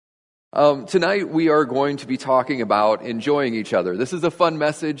Tonight we are going to be talking about enjoying each other. This is a fun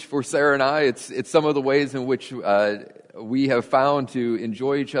message for Sarah and I. It's some of the ways in which we have found to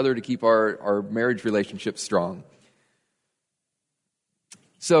enjoy each other to keep our marriage relationship strong.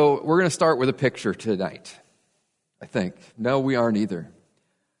 So we're going to start with a picture tonight, I think. No, we aren't either.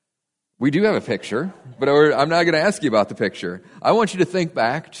 We do have a picture, but I'm not going to ask you about the picture. I want you to think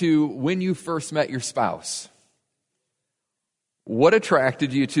back to when you first met your spouse. What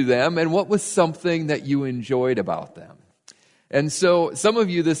attracted you to them, and what was something that you enjoyed about them? And so some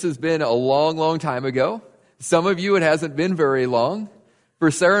of you, this has been a long, long time ago. Some of you, it hasn't been very long. For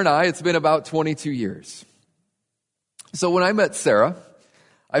Sarah and I, it's been about 22 years. So when I met Sarah,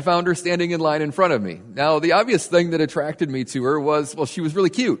 I found her standing in line in front of me. Now, the obvious thing that attracted me to her was, well, she was really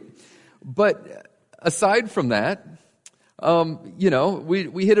cute. But aside from that,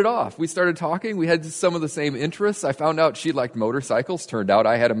 we hit it off. We started talking. We had some of the same interests. I found out she liked motorcycles. Turned out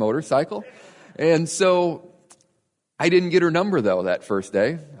I had a motorcycle. And so I didn't get her number, though, that first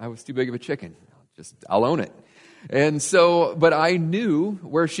day. I was too big of a chicken. I'll own it. And so, but I knew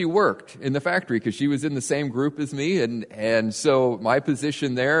where she worked in the factory because she was in the same group as me. And so my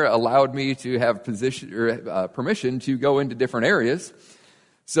position there allowed me to have permission to go into different areas.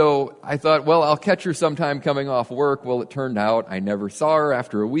 So I thought, well, I'll catch her sometime coming off work. Well, it turned out I never saw her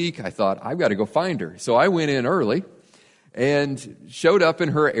after a week. I thought, I've got to go find her. So I went in early and showed up in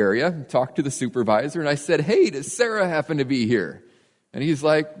her area, talked to the supervisor, and I said, hey, does Sarah happen to be here? And he's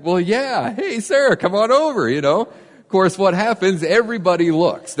like, well, yeah. Hey, Sarah, come on over, Of course, what happens, everybody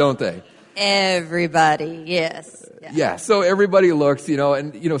looks, don't they? Everybody, yes. Yeah, so everybody looks,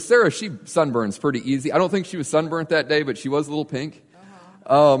 and, Sarah, she sunburns pretty easy. I don't think she was sunburnt that day, but she was a little pink.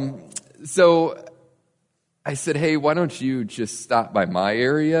 So I said, hey, why don't you just stop by my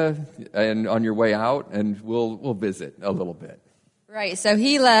area and on your way out, and we'll visit a little bit. Right, so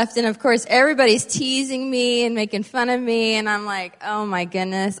he left, and of course everybody's teasing me and making fun of me, and I'm like, oh my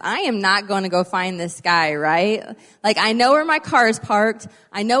goodness, I am not going to go find this guy, right? Like, I know where my car is parked.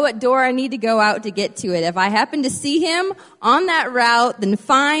 I know what door I need to go out to get to it. If I happen to see him on that route, then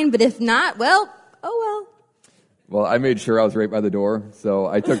fine, but if not, well, oh well. Well, I made sure I was right by the door, so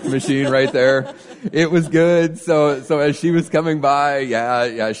I took the machine right there. It was good. So as she was coming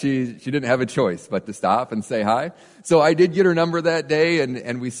by, she didn't have a choice but to stop and say hi. So I did get her number that day,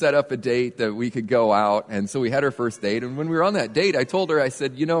 and we set up a date that we could go out. And so we had our first date. And when we were on that date, I told her, I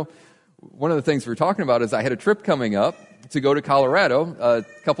said, one of the things we were talking about is I had a trip coming up to go to Colorado. A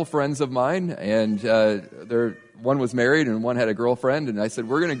couple friends of mine, and one was married and one had a girlfriend. And I said,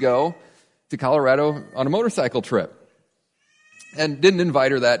 we're going to go to Colorado on a motorcycle trip. And didn't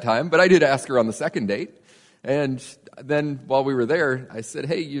invite her that time, but I did ask her on the second date. And then while we were there, I said,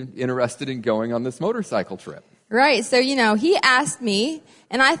 hey, you interested in going on this motorcycle trip? Right, so, he asked me,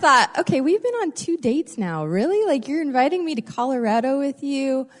 and I thought, okay, we've been on 2 dates now, really? Like, you're inviting me to Colorado with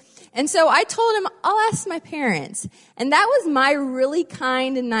you? And so I told him, I'll ask my parents. And that was my really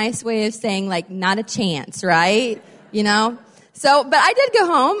kind and nice way of saying, like, not a chance, right? So, but I did go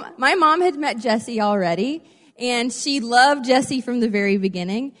home. My mom had met Jesse already, and she loved Jesse from the very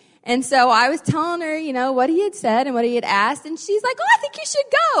beginning. And so I was telling her, what he had said and what he had asked, and she's like, oh, I think you should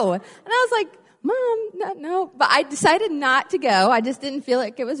go. And I was like, Mom, no. But I decided not to go. I just didn't feel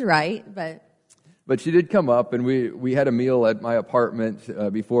like it was right, But she did come up, and we had a meal at my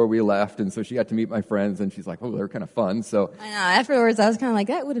apartment before we left, and so she got to meet my friends, and she's like, oh, they're kind of fun. So I know. Afterwards, I was kind of like,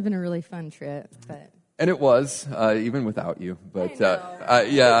 that would have been a really fun trip, but... And it was, even without you. But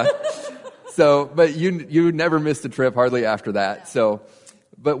yeah. So, but you never missed a trip hardly after that. So,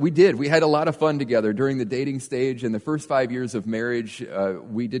 but we did. We had a lot of fun together during the dating stage. And the first 5 years of marriage,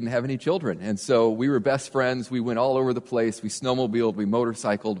 we didn't have any children. And so we were best friends. We went all over the place. We snowmobiled. We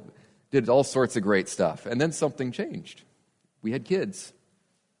motorcycled. Did all sorts of great stuff. And then something changed. We had kids.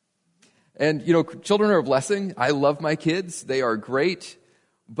 And, children are a blessing. I love my kids. They are great.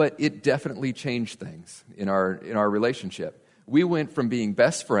 But it definitely changed things in our relationship. We went from being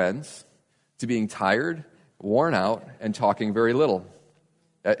best friends to being tired, worn out, and talking very little.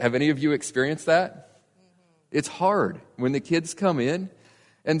 Have any of you experienced that? Mm-hmm. It's hard when the kids come in.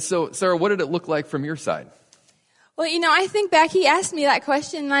 And so, Sarah, what did it look like from your side? Well, I think back, he asked me that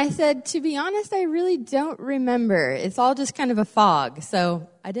question, and I said, to be honest, I really don't remember. It's all just kind of a fog, so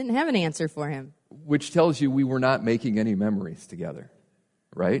I didn't have an answer for him. Which tells you we were not making any memories together.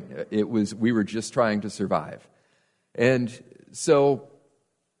 Right? We were just trying to survive. And so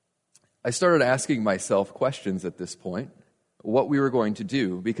I started asking myself questions at this point, what we were going to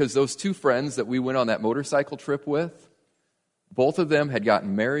do, because those 2 friends that we went on that motorcycle trip with, both of them had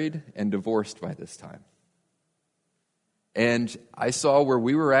gotten married and divorced by this time. And I saw where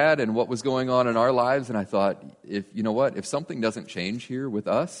we were at and what was going on in our lives, and I thought, if something doesn't change here with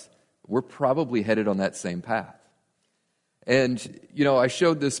us, we're probably headed on that same path. And, I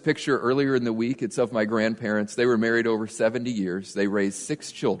showed this picture earlier in the week. It's of my grandparents. They were married over 70 years. They raised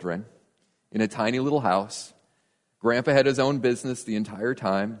 6 children in a tiny little house. Grandpa had his own business the entire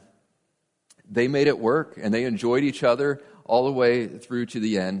time. They made it work, and they enjoyed each other all the way through to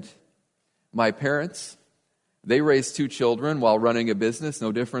the end. My parents, they raised 2 children while running a business,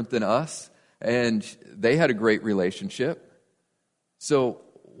 no different than us, and they had a great relationship. So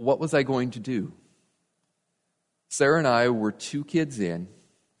what was I going to do? Sarah and I were 2 kids in,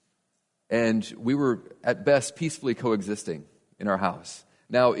 and we were at best peacefully coexisting in our house.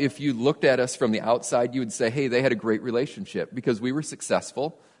 Now, if you looked at us from the outside, you would say, hey, they had a great relationship because we were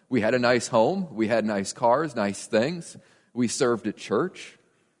successful. We had a nice home. We had nice cars, nice things. We served at church.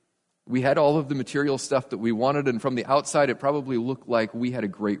 We had all of the material stuff that we wanted, and from the outside, it probably looked like we had a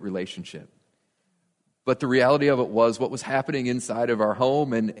great relationship. But the reality of it was what was happening inside of our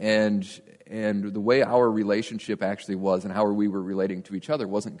home and the way our relationship actually was and how we were relating to each other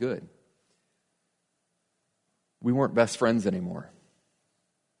wasn't good. We weren't best friends anymore.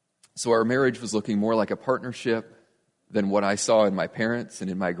 So our marriage was looking more like a partnership than what I saw in my parents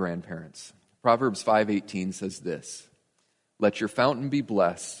and in my grandparents. Proverbs 5:18 says this, "Let your fountain be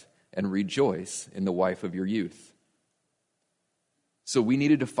blessed and rejoice in the wife of your youth." So we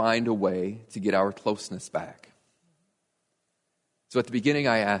needed to find a way to get our closeness back. So at the beginning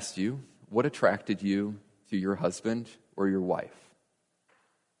I asked you, what attracted you to your husband or your wife?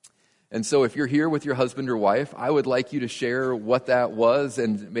 And so if you're here with your husband or wife, I would like you to share what that was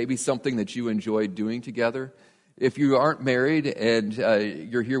and maybe something that you enjoyed doing together. If you aren't married and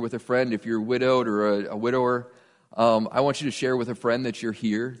you're here with a friend, if you're widowed or a widower, I want you to share with a friend that you're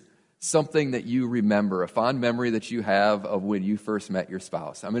here something that you remember, a fond memory that you have of when you first met your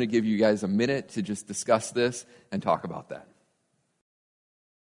spouse. I'm going to give you guys a minute to just discuss this and talk about that.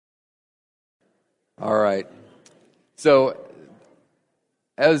 All right. So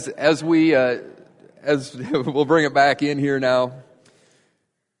as we'll bring it back in here now.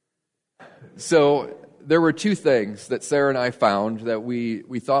 So there were 2 things that Sarah and I found that we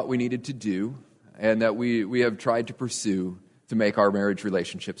thought we needed to do and that we have tried to pursue to make our marriage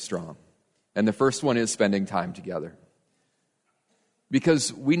relationship strong. And the first one is spending time together.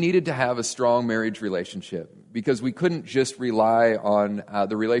 Because we needed to have a strong marriage relationship. Because we couldn't just rely on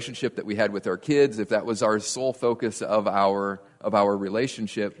the relationship that we had with our kids if that was our sole focus of our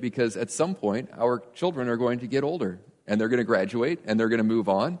relationship. Because at some point, our children are going to get older. And they're going to graduate. And they're going to move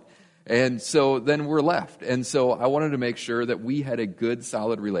on. And so then we're left. And so I wanted to make sure that we had a good,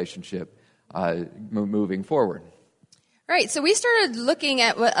 solid relationship moving forward. Right. So we started looking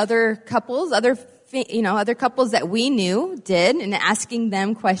at what other couples that we knew did and asking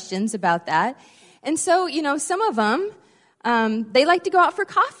them questions about that. And so, some of them, they like to go out for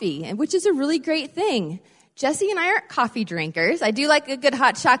coffee, which is a really great thing. Jesse and I aren't coffee drinkers. I do like a good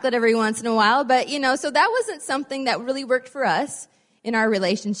hot chocolate every once in a while, but, so that wasn't something that really worked for us in our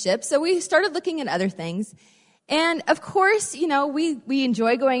relationship. So we started looking at other things. And of course, we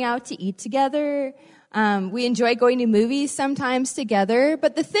enjoy going out to eat together. We enjoy going to movies sometimes together.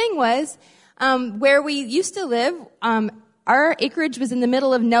 But the thing was, where we used to live, our acreage was in the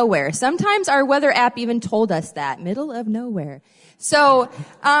middle of nowhere. Sometimes our weather app even told us that, middle of nowhere. So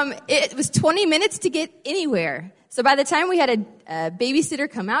it was 20 minutes to get anywhere. So by the time we had a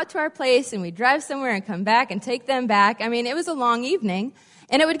babysitter come out to our place and we'd drive somewhere and come back and take them back, it was a long evening.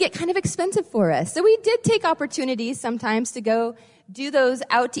 And it would get kind of expensive for us. So we did take opportunities sometimes to go do those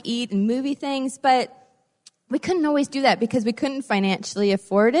out to eat and movie things, but we couldn't always do that because we couldn't financially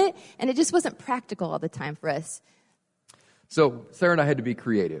afford it, and it just wasn't practical all the time for us. So Sarah and I had to be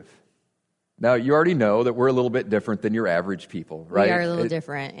creative. Now, you already know that we're a little bit different than your average people, right? We are a little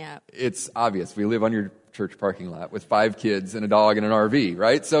different, yeah. It's obvious. We live on your church parking lot with 5 kids and a dog and an RV,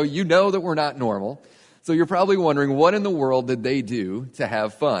 right? So you know that we're not normal. So you're probably wondering, what in the world did they do to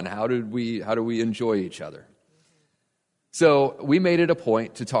have fun? How do we enjoy each other? So we made it a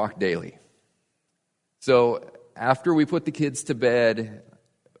point to talk daily. So after we put the kids to bed,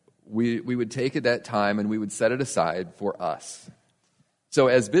 we would take at that time and we would set it aside for us. So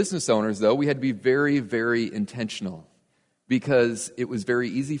as business owners, though, we had to be very, very intentional because it was very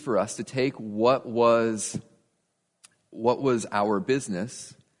easy for us to take what was our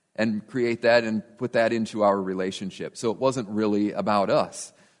business and create that and put that into our relationship. So it wasn't really about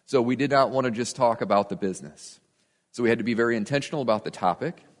us. So we did not want to just talk about the business. So we had to be very intentional about the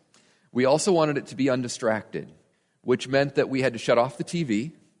topic. We also wanted it to be undistracted, which meant that we had to shut off the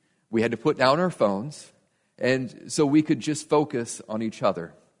TV, we had to put down our phones, And so we could just focus on each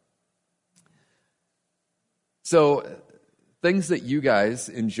other. So things that you guys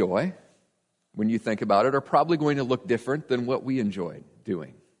enjoy, when you think about it, are probably going to look different than what we enjoyed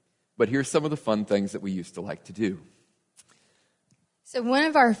doing. But here's some of the fun things that we used to like to do. So one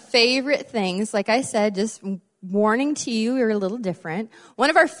of our favorite things, like I said, just warning to you, we're a little different. One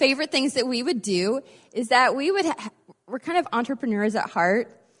of our favorite things that we would do is that we're kind of entrepreneurs at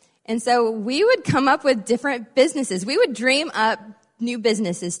heart. And so we would come up with different businesses. We would dream up new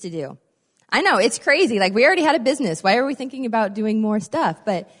businesses to do. I know, it's crazy. Like, we already had a business. Why are we thinking about doing more stuff?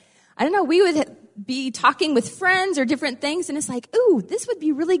 But I don't know, we would be talking with friends or different things, and it's like, ooh, this would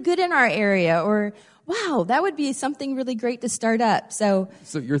be really good in our area, or wow, that would be something really great to start up. So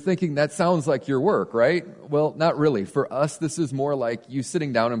you're thinking that sounds like your work, right? Well, not really. For us, this is more like you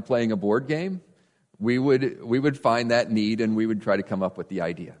sitting down and playing a board game. We would find that need, and we would try to come up with the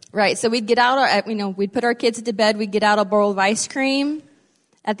idea. Right. So we'd get out, we'd put our kids to bed. We'd get out a bowl of ice cream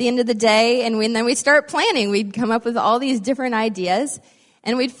at the end of the day, and then we'd start planning. We'd come up with all these different ideas,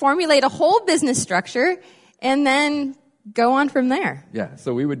 and we'd formulate a whole business structure, and then go on from there. Yeah.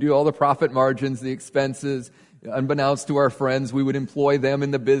 So we would do all the profit margins, the expenses. Unbeknownst to our friends, we would employ them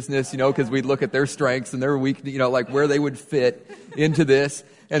in the business, because we'd look at their strengths and their weaknesses, like where they would fit into this.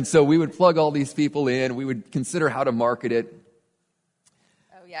 And so we would plug all these people in. We would consider how to market it.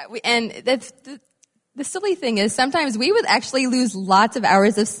 Oh, yeah. And that's the silly thing is sometimes we would actually lose lots of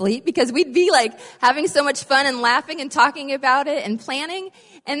hours of sleep because we'd be like having so much fun and laughing and talking about it and planning.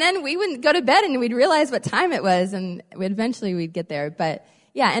 And then we wouldn't go to bed and we'd realize what time it was, and eventually we'd get there. But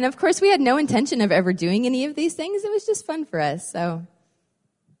yeah, and of course we had no intention of ever doing any of these things. It was just fun for us. So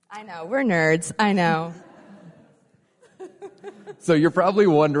I know, we're nerds. I know. So you're probably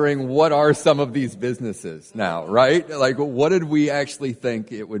wondering, what are some of these businesses now, right? Like, what did we actually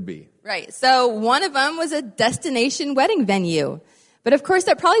think it would be? Right. So one of them was a destination wedding venue. But of course,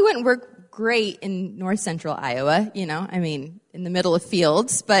 that probably wouldn't work great in north central Iowa, in the middle of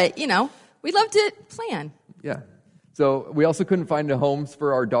fields. But, we love to plan. Yeah. So we also couldn't find homes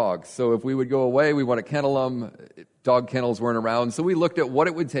for our dogs. So if we would go away, we want to kennel them. Dog kennels weren't around. So we looked at what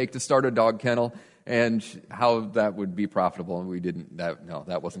it would take to start a dog kennel and how that would be profitable. And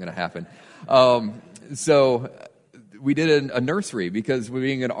that wasn't going to happen. So we did a nursery because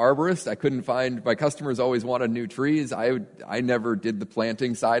being an arborist, I couldn't find, my customers always wanted new trees. I never did the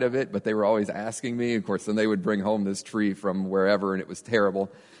planting side of it, but they were always asking me. Of course, then they would bring home this tree from wherever, and it was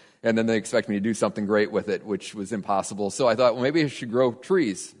terrible. And then they expect me to do something great with it, which was impossible. So I thought, well, maybe I should grow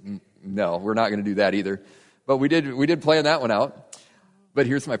trees. No, we're not going to do that either. But we did plan that one out. But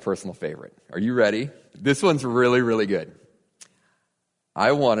here's my personal favorite. Are you ready? This one's really, really good.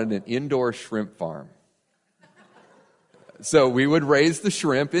 I wanted an indoor shrimp farm. So we would raise the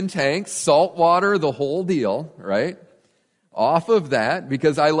shrimp in tanks, salt water, the whole deal, right? Off of that,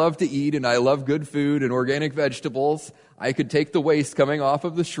 because I love to eat and I love good food and organic vegetables, I could take the waste coming off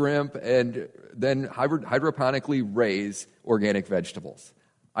of the shrimp and then hydroponically raise organic vegetables.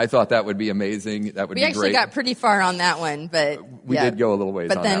 I thought that would be amazing. That would be great. We actually got pretty far on that one, but we did go a little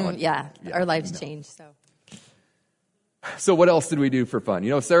ways on that one. But then, our lives changed. So what else did we do for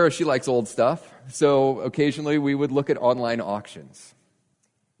fun? Sarah, she likes old stuff. So occasionally we would look at online auctions.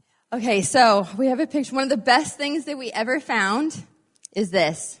 Okay, so we have a picture. One of the best things that we ever found is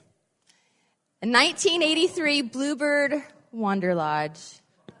this. A 1983 Bluebird Wander Lodge.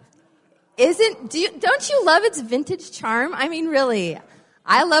 Don't you love its vintage charm? Really.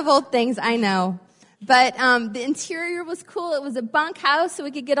 I love old things, I know. But the interior was cool. It was a bunkhouse, so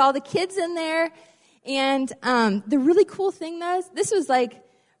we could get all the kids in there. And the really cool thing was, this was like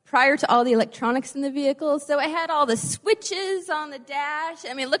prior to all the electronics in the vehicle. So it had all the switches on the dash.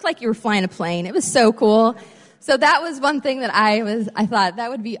 It looked like you were flying a plane. It was so cool. So that was one thing that I thought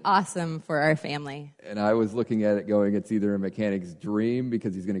that would be awesome for our family. And I was looking at it going, it's either a mechanic's dream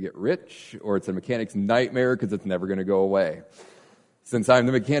because he's going to get rich, or it's a mechanic's nightmare because it's never going to go away. Since I'm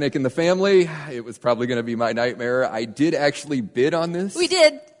the mechanic in the family, it was probably going to be my nightmare. I did actually bid on this. We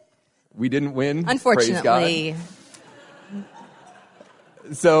did. We didn't win. Unfortunately. Praise God.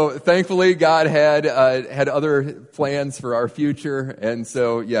 So thankfully, God had other plans for our future. And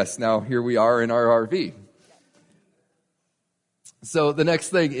so, yes, now here we are in our RV. So the next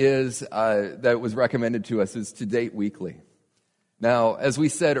thing is that was recommended to us is to date weekly. Now, as we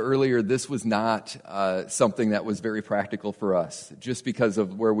said earlier, this was not something that was very practical for us, just because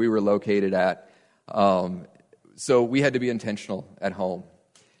of where we were located at. So we had to be intentional at home.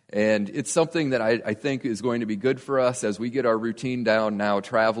 And it's something that I think is going to be good for us as we get our routine down now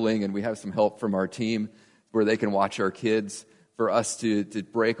traveling, and we have some help from our team where they can watch our kids for us to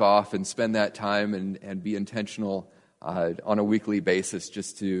break off and spend that time and be intentional on a weekly basis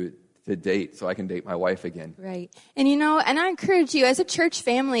just to date so I can date my wife again. Right. And and I encourage you as a church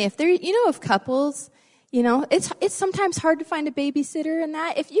family, if there, of couples, it's sometimes hard to find a babysitter and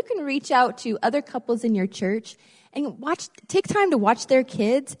that. If you can reach out to other couples in your church and take time to watch their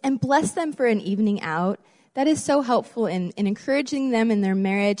kids and bless them for an evening out, that is so helpful in encouraging them in their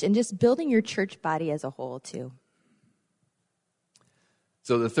marriage and just building your church body as a whole too.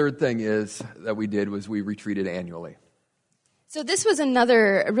 So the third thing that we did was we retreated annually. So this was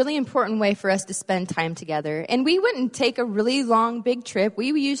another really important way for us to spend time together. And we wouldn't take a really long, big trip. We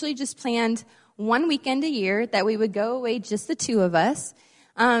usually just planned one weekend a year that we would go away, just the two of us,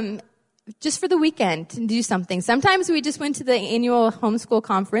 just for the weekend to do something. Sometimes we just went to the annual homeschool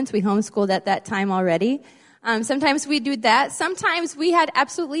conference. We homeschooled at that time already. Sometimes we do that. Sometimes we had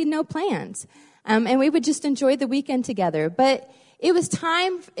absolutely no plans. And we would just enjoy the weekend together. But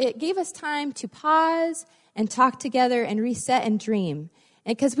it gave us time to pause and talk together and reset and dream.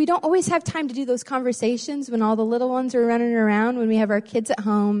 And because we don't always have time to do those conversations when all the little ones are running around, when we have our kids at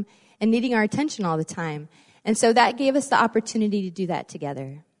home and needing our attention all the time. And so that gave us the opportunity to do that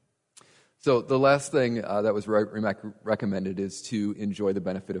together. So the last thing that was recommended is to enjoy the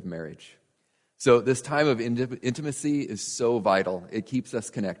benefit of marriage. So this time of intimacy is so vital. It keeps us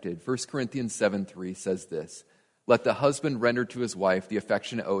connected. 1 Corinthians 7:3 says this, "Let the husband render to his wife the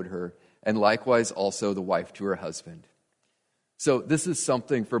affection owed her, and likewise also the wife to her husband." So this is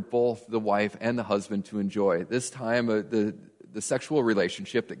something for both the wife and the husband to enjoy. This time, the sexual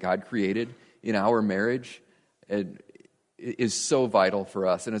relationship that God created in our marriage is so vital for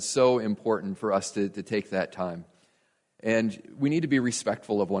us, and it's so important for us to take that time. And we need to be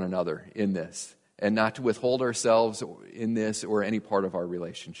respectful of one another in this, and not to withhold ourselves in this or any part of our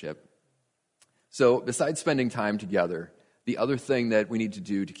relationship. So besides spending time together, the other thing that we need to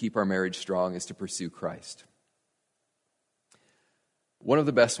do to keep our marriage strong is to pursue Christ. One of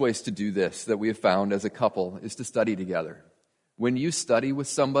the best ways to do this that we have found as a couple is to study together. When you study with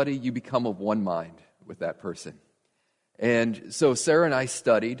somebody, you become of one mind with that person. And so Sarah and I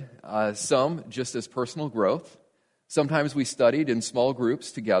studied some just as personal growth. Sometimes we studied in small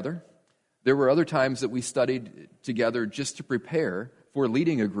groups together. There were other times that we studied together just to prepare for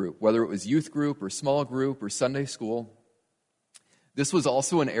leading a group, whether it was youth group or small group or Sunday school. This was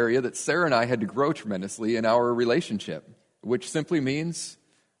also an area that Sarah and I had to grow tremendously in our relationship, which simply means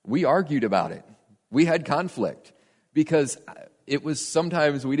we argued about it. We had conflict because it was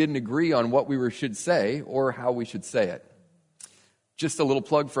sometimes we didn't agree on what we should say or how we should say it. Just a little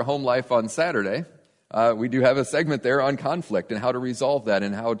plug for Home Life on Saturday. We do have a segment there on conflict and how to resolve that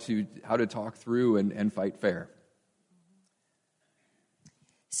and how to talk through and fight fair.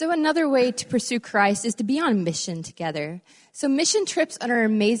 So another way to pursue Christ is to be on mission together. So mission trips are an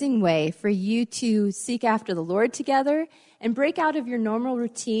amazing way for you to seek after the Lord together and break out of your normal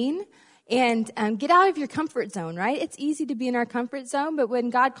routine and get out of your comfort zone, right? It's easy to be in our comfort zone, but when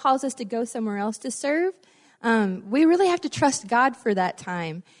God calls us to go somewhere else to serve, we really have to trust God for that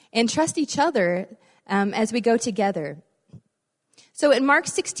time and trust each other as we go together. So in Mark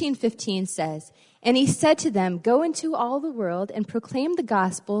 16:15 says, "And he said to them, 'Go into all the world and proclaim the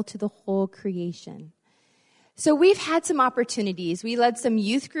gospel to the whole creation.'" So we've had some opportunities. We led some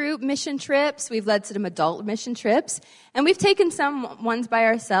youth group mission trips. We've led some adult mission trips. And we've taken some ones by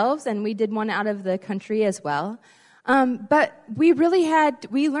ourselves, and we did one out of the country as well. But we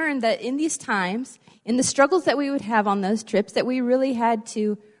learned that in these times, in the struggles that we would have on those trips, that we really had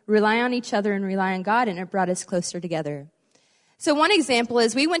to rely on each other and rely on God, and it brought us closer together. So one example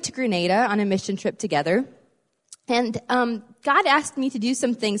is we went to Grenada on a mission trip together. And God asked me to do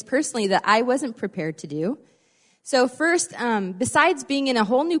some things personally that I wasn't prepared to do. So first, besides being in a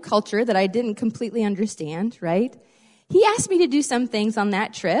whole new culture that I didn't completely understand, right? He asked me to do some things on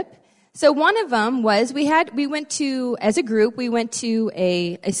that trip. So one of them was as a group, we went to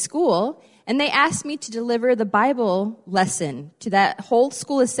a school, and they asked me to deliver the Bible lesson to that whole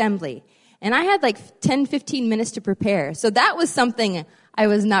school assembly. And I had 10-15 minutes to prepare. So that was something I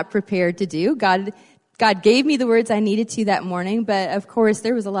was not prepared to do. God gave me the words I needed to that morning, but of course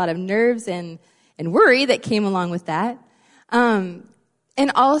there was a lot of nerves and worry that came along with that.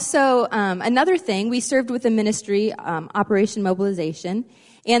 And also, another thing, we served with a ministry, Operation Mobilization,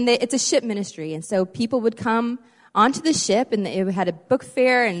 and it's a ship ministry. And so people would come onto the ship, and it had a book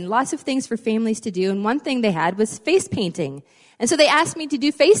fair and lots of things for families to do. And one thing they had was face painting. And so they asked me to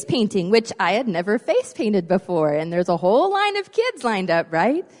do face painting, which I had never face painted before. And there's a whole line of kids lined up,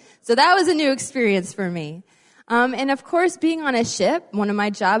 right? So that was a new experience for me. And of course, being on a ship, one of my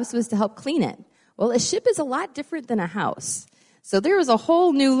jobs was to help clean it. Well, a ship is a lot different than a house. So there was a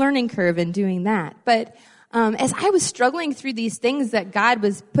whole new learning curve in doing that. But as I was struggling through these things that God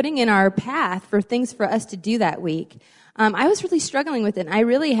was putting in our path for things for us to do that week, I was really struggling with it. And I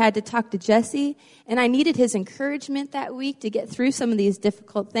really had to talk to Jesse, and I needed his encouragement that week to get through some of these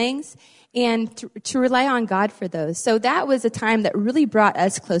difficult things and to rely on God for those. So that was a time that really brought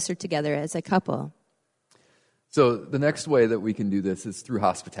us closer together as a couple. So the next way that we can do this is through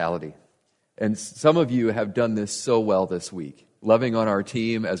hospitality. And some of you have done this so well this week, loving on our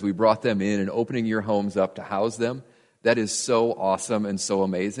team as we brought them in and opening your homes up to house them. That is so awesome and so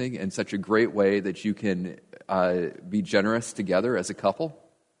amazing and such a great way that you can be generous together as a couple.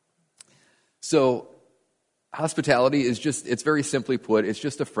 So hospitality is just, it's very simply put, it's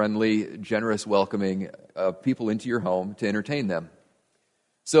just a friendly, generous welcoming of people into your home to entertain them.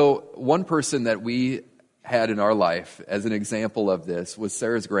 So one person that we had in our life as an example of this was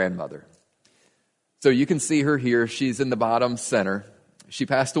Sarah's grandmother. So you can see her here. She's in the bottom center. She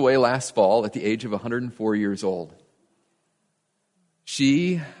passed away last fall at the age of 104 years old.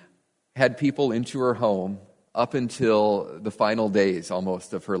 She had people into her home up until the final days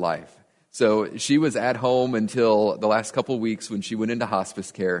almost of her life. So she was at home until the last couple of weeks when she went into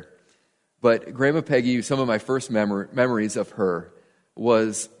hospice care. But Grandma Peggy, some of my first memories of her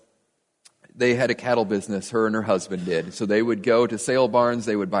was they had a cattle business, her and her husband did. So they would go to sale barns,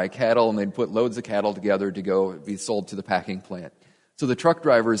 they would buy cattle, and they'd put loads of cattle together to go be sold to the packing plant. So the truck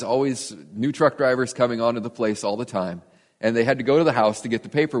drivers, always new truck drivers coming onto the place all the time, and they had to go to the house to get the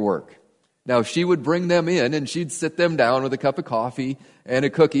paperwork. Now, she would bring them in, and she'd sit them down with a cup of coffee and a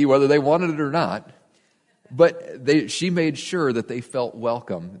cookie, whether they wanted it or not. But she made sure that they felt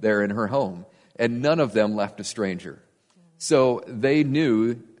welcome there in her home, and none of them left a stranger. So they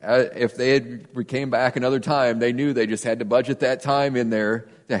knew if they came back another time, they knew they just had to budget that time in there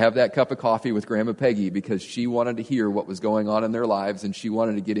to have that cup of coffee with Grandma Peggy because she wanted to hear what was going on in their lives, and she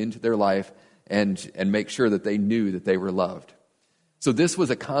wanted to get into their life and make sure that they knew that they were loved. So this was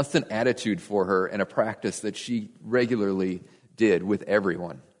a constant attitude for her and a practice that she regularly did with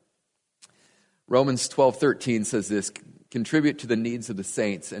everyone. Romans 12:13 says this, contribute to the needs of the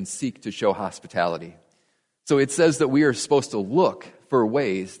saints and seek to show hospitality. So it says that we are supposed to look for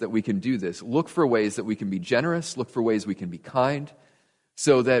ways that we can do this. Look for ways that we can be generous. Look for ways we can be kind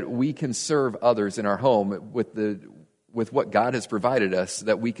so that we can serve others in our home with what God has provided us,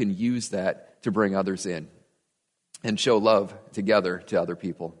 that we can use that to bring others in and show love together to other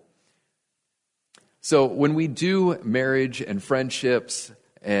people. So when we do marriage and friendships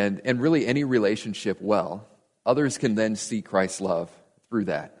and really any relationship well, others can then see Christ's love through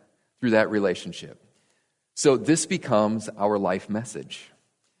that relationship. So this becomes our life message.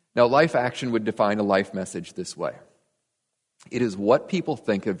 Now, Life Action would define a life message this way. It is what people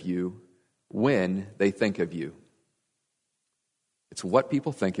think of you when they think of you. It's what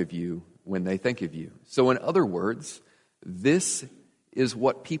people think of you when they think of you. So in other words, this is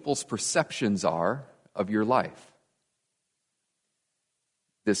what people's perceptions are of your life.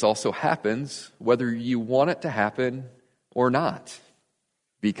 This also happens whether you want it to happen or not,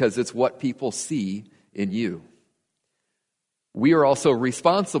 because it's what people see in you. We are also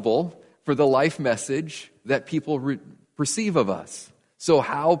responsible for the life message that people perceive of us. So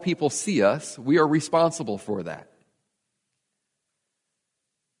how people see us, we are responsible for that.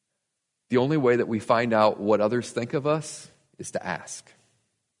 The only way that we find out what others think of us is to ask.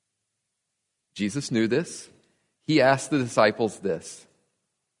 Jesus knew this. He asked the disciples this.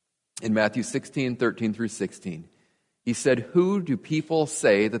 In Matthew 16:13 through 16, he said, "Who do people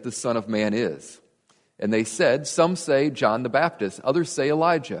say that the Son of Man is?" And they said, "Some say John the Baptist, others say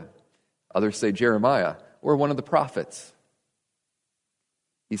Elijah, others say Jeremiah, or one of the prophets."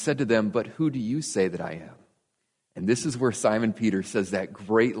 He said to them, "But who do you say that I am?" And this is where Simon Peter says that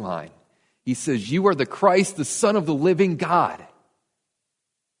great line. He says, "You are the Christ, the Son of the living God."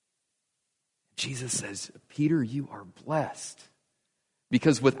 Jesus says, "Peter, you are blessed,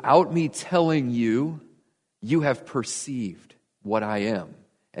 because without me telling you, you have perceived what I am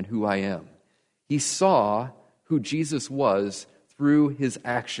and who I am." He saw who Jesus was through his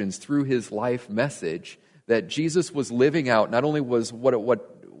actions, through his life message, that Jesus was living out. Not only was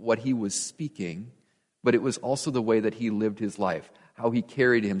what he was speaking, but it was also the way that he lived his life, how he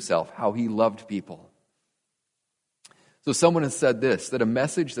carried himself, how he loved people. So someone has said this, that a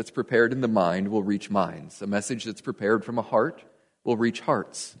message that's prepared in the mind will reach minds. A message that's prepared from a heart will reach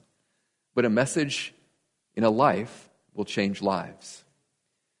hearts. But a message in a life will change lives.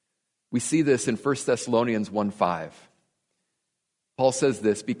 We see this in 1 Thessalonians 1:5. Paul says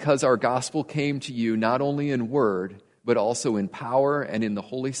this, "Because our gospel came to you not only in word, but also in power and in the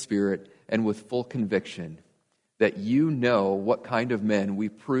Holy Spirit and with full conviction. that you know what kind of men we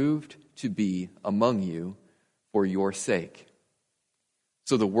proved to be among you for your sake.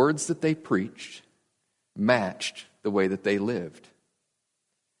 So the words that they preached matched the way that they lived.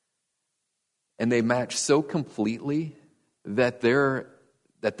 And they matched so completely that their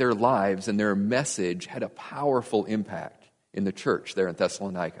lives and their message had a powerful impact in the church there in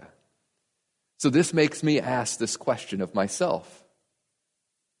Thessalonica. So this makes me ask this question of myself.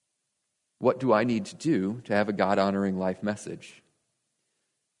 What do I need to do to have a God-honoring life message?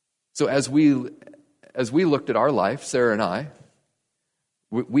 So as we looked at our life, Sarah and I,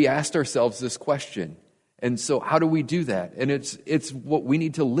 we asked ourselves this question. And so how do we do that? And it's what we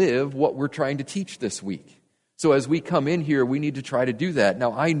need to live, what we're trying to teach this week. So as we come in here, we need to try to do that.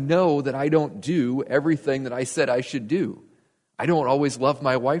 Now, I know that I don't do everything that I said I should do. I don't always love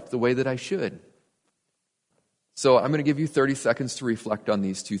my wife the way that I should. So I'm going to give you 30 seconds to reflect on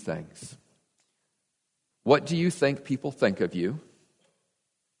these two things. What do you think people think of you?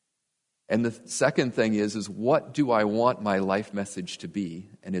 And the second thing is what do I want my life message to be?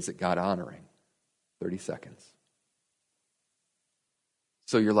 And is it God-honoring? 30 seconds.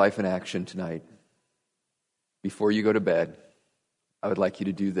 So your life in action tonight. Before you go to bed, I would like you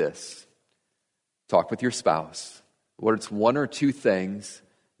to do this. Talk with your spouse. What's one or two things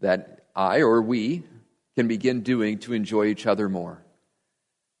that I or we can begin doing to enjoy each other more?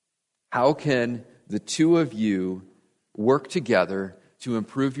 How can the two of you work together to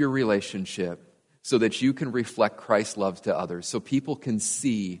improve your relationship so that you can reflect Christ's love to others, so people can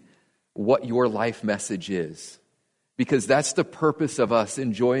see what your life message is? Because that's the purpose of us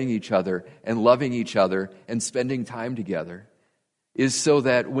enjoying each other and loving each other and spending time together, is so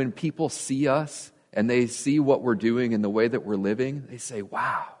that when people see us and they see what we're doing and the way that we're living, they say,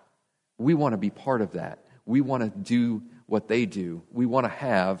 wow, we want to be part of that. We want to do what they do. We want to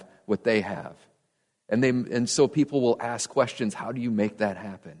have what they have. And so people will ask questions, how do you make that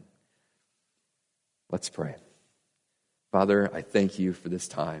happen? Let's pray. Father, I thank you for this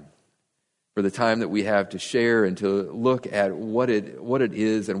time, for the time that we have to share and to look at what it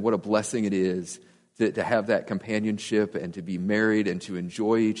is and what a blessing it is to have that companionship and to be married and to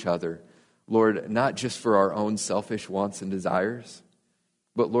enjoy each other. Lord, not just for our own selfish wants and desires,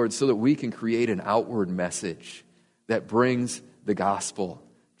 but Lord, so that we can create an outward message that brings the gospel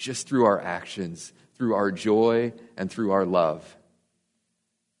just through our actions, through our joy and through our love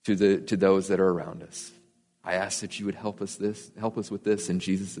to those that are around us. I ask that you would help us with this in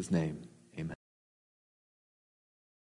Jesus' name.